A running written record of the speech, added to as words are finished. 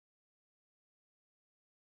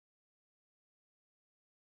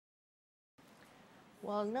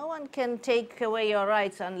Well, no one can take away your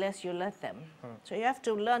rights unless you let them. So you have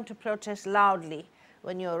to learn to protest loudly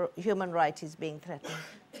when your human right is being threatened.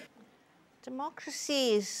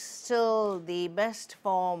 Democracy is still the best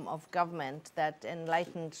form of government that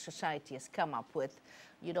enlightened society has come up with.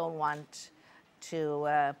 You don't want to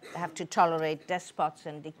have to tolerate despots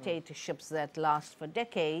and dictatorships that last for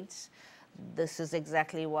decades. This is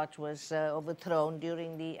exactly what was overthrown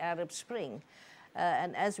during the Arab Spring.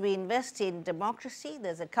 And as we invest in democracy,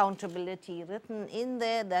 there's accountability written in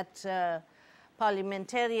there that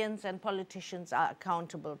parliamentarians and politicians are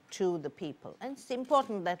accountable to the people. And it's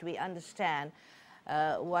important that we understand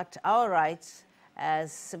what our rights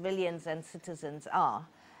as civilians and citizens are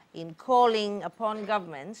in calling upon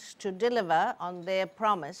governments to deliver on their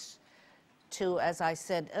promise to, as I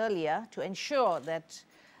said earlier, to ensure that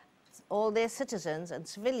all their citizens and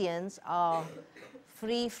civilians are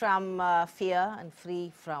free from fear and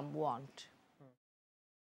free from want.